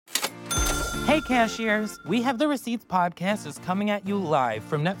Hey, cashiers! We Have the Receipts podcast is coming at you live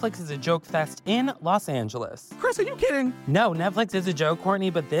from Netflix's A Joke Fest in Los Angeles. Chris, are you kidding? No, Netflix is a joke, Courtney,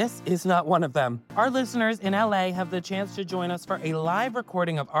 but this is not one of them. Our listeners in LA have the chance to join us for a live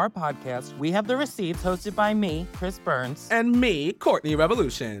recording of our podcast, We Have the Receipts, hosted by me, Chris Burns. And me, Courtney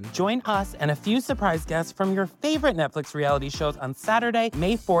Revolution. Join us and a few surprise guests from your favorite Netflix reality shows on Saturday,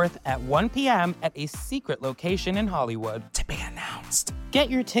 May 4th at 1 p.m. at a secret location in Hollywood. To be announced. Get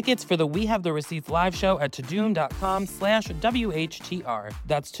your tickets for the We Have the Receipts live show at tudum.com/WHTR.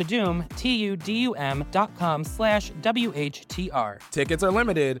 That's Tudum, TUDUM.com/WHTR. Tickets are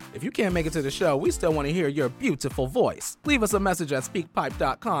limited. If you can't make it to the show, we still want to hear your beautiful voice. Leave us a message at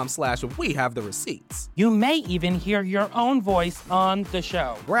speakpipe.com/We Have the Receipts. You may even hear your own voice on the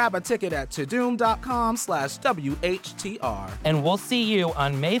show. Grab a ticket at tudum.com/WHTR. And we'll see you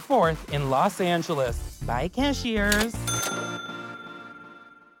on May 4th in Los Angeles. Bye, cashiers.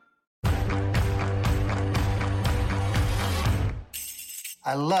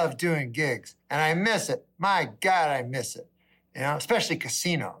 I love doing gigs, and I miss it. My God, I miss it. You know, especially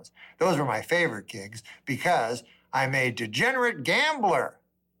casinos. Those were my favorite gigs because I'm a degenerate gambler,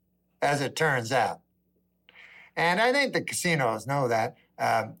 as it turns out. And I think the casinos know that.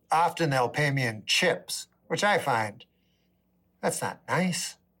 Often they'll pay me in chips, which I find that's not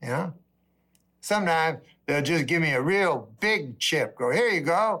nice, you know? Sometimes they'll just give me a real big chip, go, here you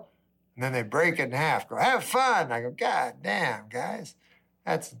go. And then they break it in half, go, have fun. I go, God damn, guys.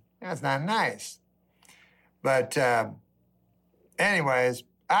 That's not nice. But anyways,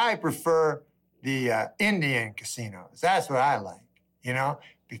 I prefer the Indian casinos. That's what I like, you know,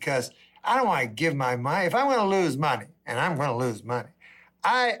 because I don't want to give my money. If I'm going to lose money, and I'm going to lose money,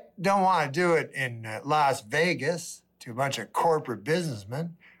 I don't want to do it in Las Vegas to a bunch of corporate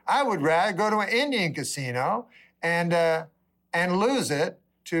businessmen. I would rather go to an Indian casino and lose it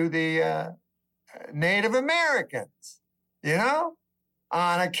to the Native Americans, you know?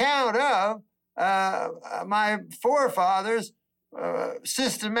 On account of my forefathers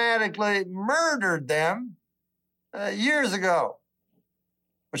systematically murdered them years ago.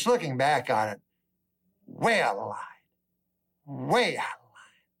 Which, looking back on it, way out of line. Way out of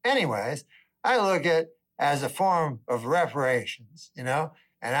line. Anyways, I look at it as a form of reparations, you know?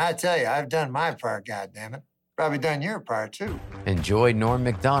 And I tell you, I've done my part, goddammit. Probably done your part, too. Enjoy Norm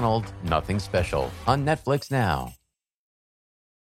Macdonald, Nothing Special, on Netflix now.